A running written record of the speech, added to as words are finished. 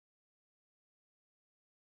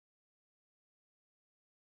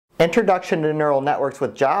Introduction to Neural Networks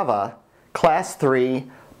with Java, Class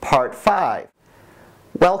 3, Part 5.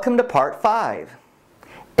 Welcome to Part 5.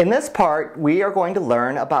 In this part, we are going to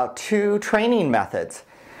learn about two training methods.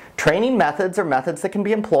 Training methods are methods that can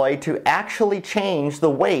be employed to actually change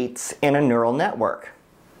the weights in a neural network.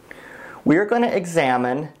 We are going to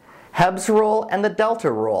examine Hebb's rule and the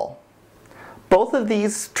delta rule. Both of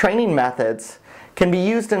these training methods can be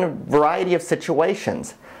used in a variety of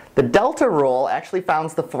situations. The delta rule actually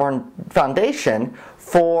founds the foundation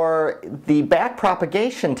for the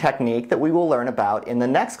backpropagation technique that we will learn about in the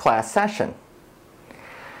next class session.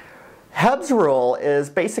 Hebb's rule is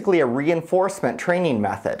basically a reinforcement training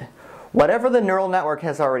method. Whatever the neural network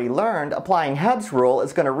has already learned, applying Hebb's rule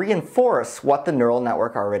is going to reinforce what the neural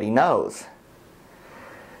network already knows.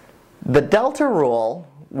 The delta rule,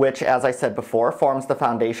 which, as I said before, forms the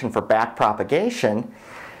foundation for backpropagation,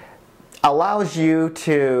 allows you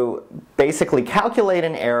to basically calculate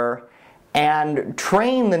an error and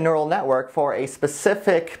train the neural network for a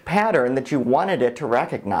specific pattern that you wanted it to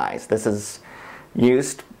recognize. This is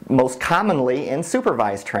used most commonly in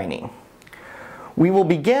supervised training. We will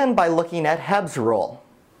begin by looking at Hebb's rule.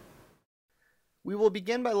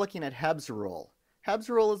 Hebb's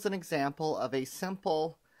rule is an example of a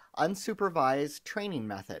simple, unsupervised training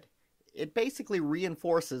method. It basically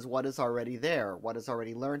reinforces what is already there, what is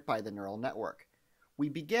already learned by the neural network. We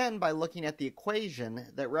begin by looking at the equation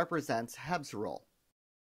that represents Hebb's rule.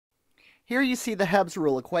 Here you see the Hebb's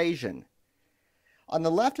rule equation. On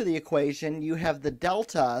the left of the equation, you have the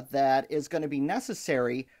delta that is going to be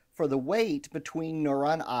necessary for the weight between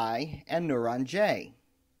neuron I and neuron J.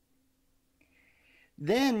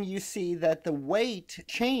 Then you see that the weight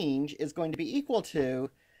change is going to be equal to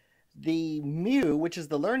the mu, which is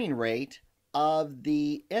the learning rate, of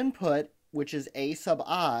the input, which is a sub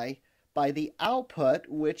I, by the output,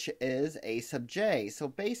 which is a sub j. So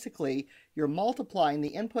basically, you're multiplying the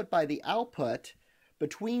input by the output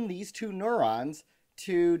between these two neurons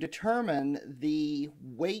to determine the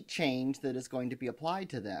weight change that is going to be applied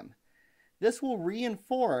to them. This will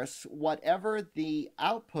reinforce whatever the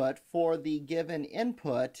output for the given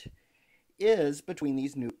input is between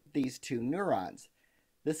these two neurons.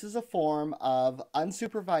 This is a form of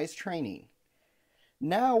unsupervised training.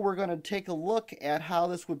 Now we're going to take a look at how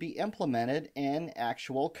this would be implemented in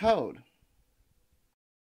actual code.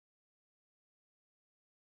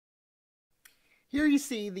 Here you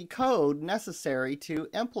see the code necessary to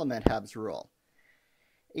implement Hebb's rule.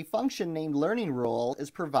 A function named learning rule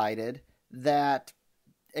is provided that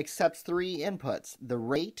accepts three inputs: the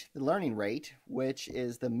rate, the learning rate, which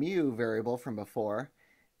is the mu variable from before,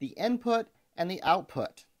 the input, and the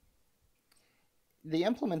output. The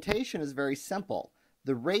implementation is very simple.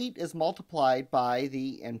 The rate is multiplied by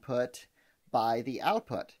the input by the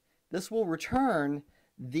output. This will return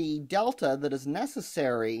the delta that is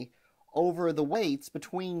necessary over the weights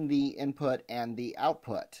between the input and the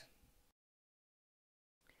output.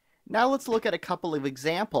 Now let's look at a couple of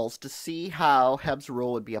examples to see how Hebb's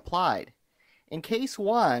rule would be applied. In case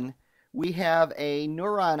 1, we have a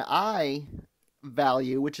neuron I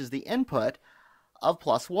value, which is the input, of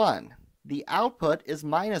 +1. The output is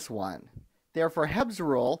 -1. Therefore, Hebb's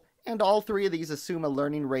rule, and all three of these assume a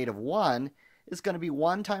learning rate of 1, is going to be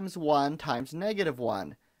 1 times 1 times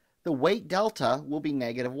 -1. The weight delta will be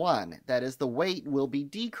 -1. That is, the weight will be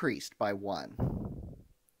decreased by 1.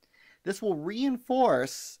 This will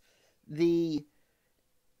reinforce the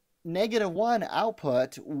 -1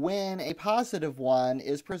 output when a +1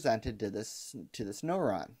 is presented to this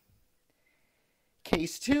neuron.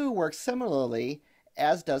 Case 2 works similarly,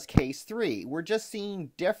 as does case 3. We're just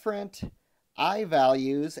seeing different I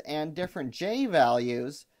values and different J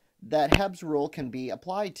values that Hebb's rule can be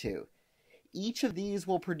applied to. Each of these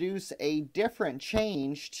will produce a different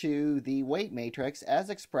change to the weight matrix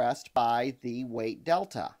as expressed by the weight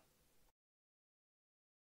delta.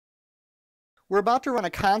 We're about to run a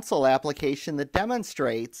console application that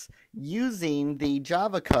demonstrates using the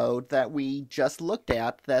Java code that we just looked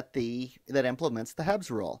at that implements the Hebb's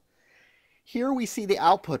rule. Here we see the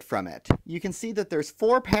output from it. You can see that there's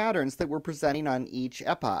 4 patterns that we're presenting on each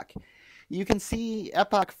epoch. You can see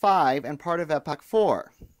epoch 5 and part of epoch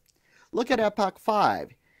 4. Look at epoch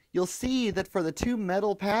 5. You'll see that for the 2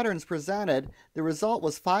 middle patterns presented, the result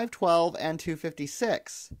was 512 and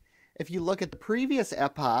 256. If you look at the previous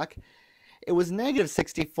epoch, it was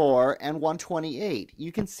 -64 and 128.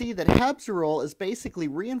 You can see that Hebb's rule is basically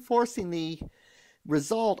reinforcing the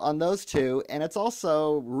result on those two, and it's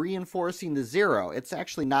also reinforcing the 0. It's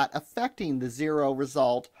actually not affecting the 0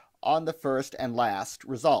 result on the first and last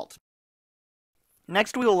result.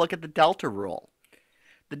 Next we will look at the delta rule.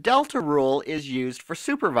 The delta rule is used for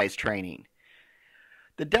supervised training.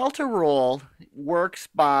 The delta rule works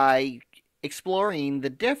by exploring the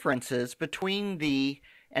differences between the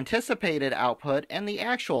anticipated output and the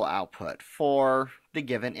actual output for the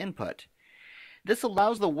given input. This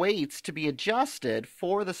allows the weights to be adjusted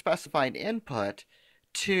for the specified input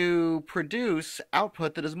to produce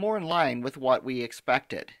output that is more in line with what we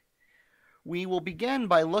expected. We will begin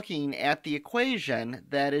by looking at the equation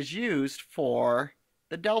that is used for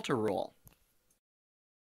the delta rule.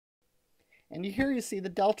 And here you see the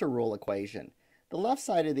delta rule equation. The left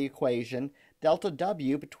side of the equation, delta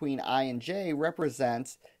W between I and J,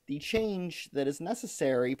 represents the change that is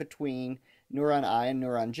necessary between neuron I and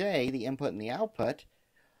neuron J, the input and the output,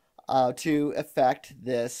 to affect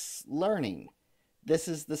this learning. This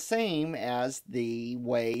is the same as the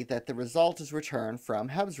way that the result is returned from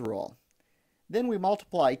Hebb's rule. Then we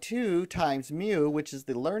multiply 2 times mu, which is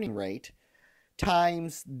the learning rate,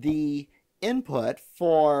 times the input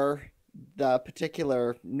for the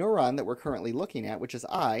particular neuron that we're currently looking at, which is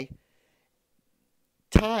I,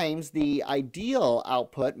 times the ideal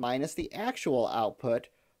output minus the actual output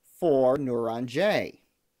for neuron J.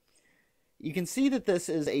 You can see that this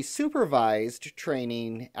is a supervised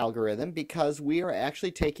training algorithm because we are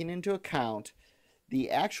actually taking into account the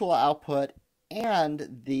actual output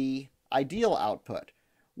and the ideal output,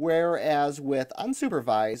 whereas with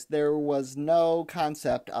unsupervised there was no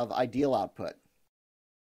concept of ideal output.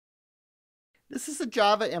 This is a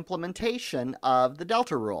Java implementation of the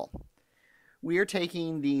delta rule. We are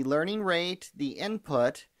taking the learning rate, the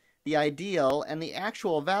input, the ideal, and the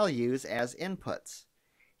actual values as inputs.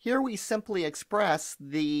 Here we simply express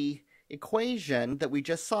the equation that we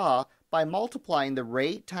just saw by multiplying the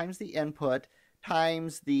rate times the input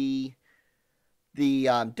times the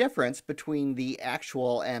difference between the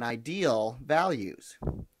actual and ideal values.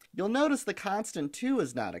 You'll notice the constant 2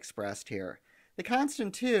 is not expressed here. The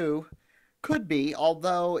constant 2 could be,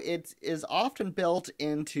 although it is often built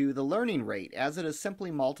into the learning rate, as it is simply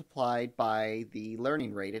multiplied by the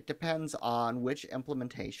learning rate. It depends on which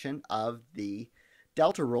implementation of the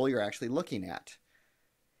delta rule you're actually looking at.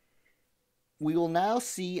 We will now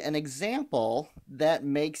see an example that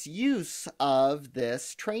makes use of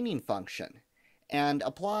this training function and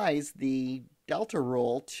applies the delta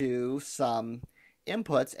rule to some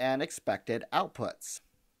inputs and expected outputs.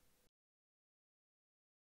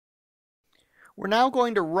 We're now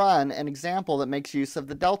going to run an example that makes use of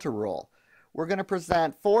the delta rule. We're going to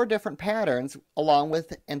present 4 different patterns along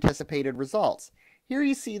with anticipated results. Here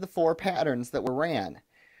you see the 4 patterns that were ran.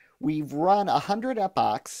 We've run 100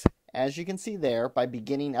 epochs, as you can see there, by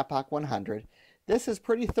beginning epoch 100. This has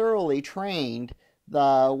pretty thoroughly trained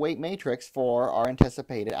the weight matrix for our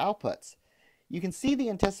anticipated outputs. You can see the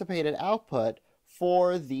anticipated output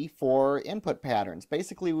for the 4 input patterns.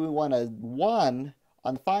 Basically, we want a 1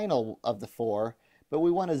 on the final of the 4, but we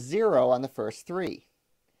want a 0 on the first 3.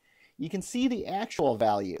 You can see the actual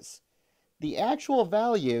values. The actual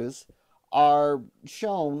values are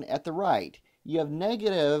shown at the right. You have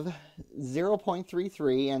negative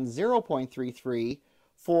 0.33 and 0.33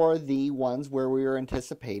 for the ones where we are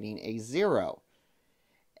anticipating a 0.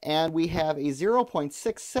 And we have a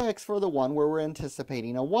 0.66 for the one where we're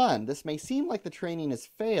anticipating a 1. This may seem like the training has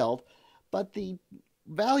failed, but the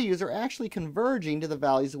values are actually converging to the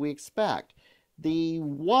values we expect. The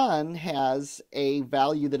 1 has a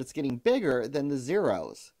value that it's getting bigger than the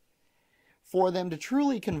zeros. For them to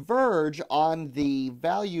truly converge on the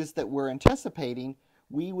values that we're anticipating,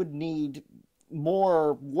 we would need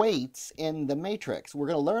more weights in the matrix. We're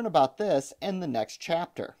going to learn about this in the next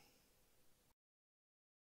chapter.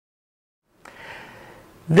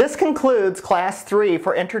 This concludes Class 3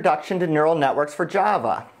 for Introduction to Neural Networks for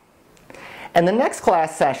Java. In the next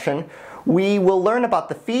class session, we will learn about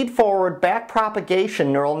the feed-forward backpropagation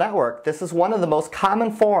neural network. This is one of the most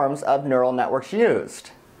common forms of neural networks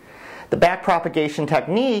used. The backpropagation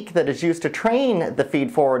technique that is used to train the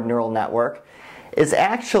feed-forward neural network is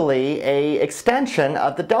actually an extension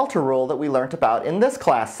of the delta rule that we learned about in this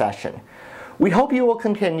class session. We hope you will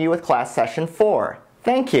continue with class session 4.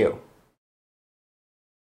 Thank you.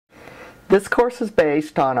 This course is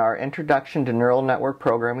based on our Introduction to Neural Network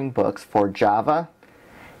Programming books for Java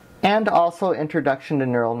and also Introduction to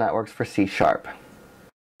Neural Networks for C#.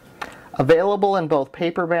 Available in both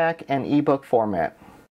paperback and ebook format.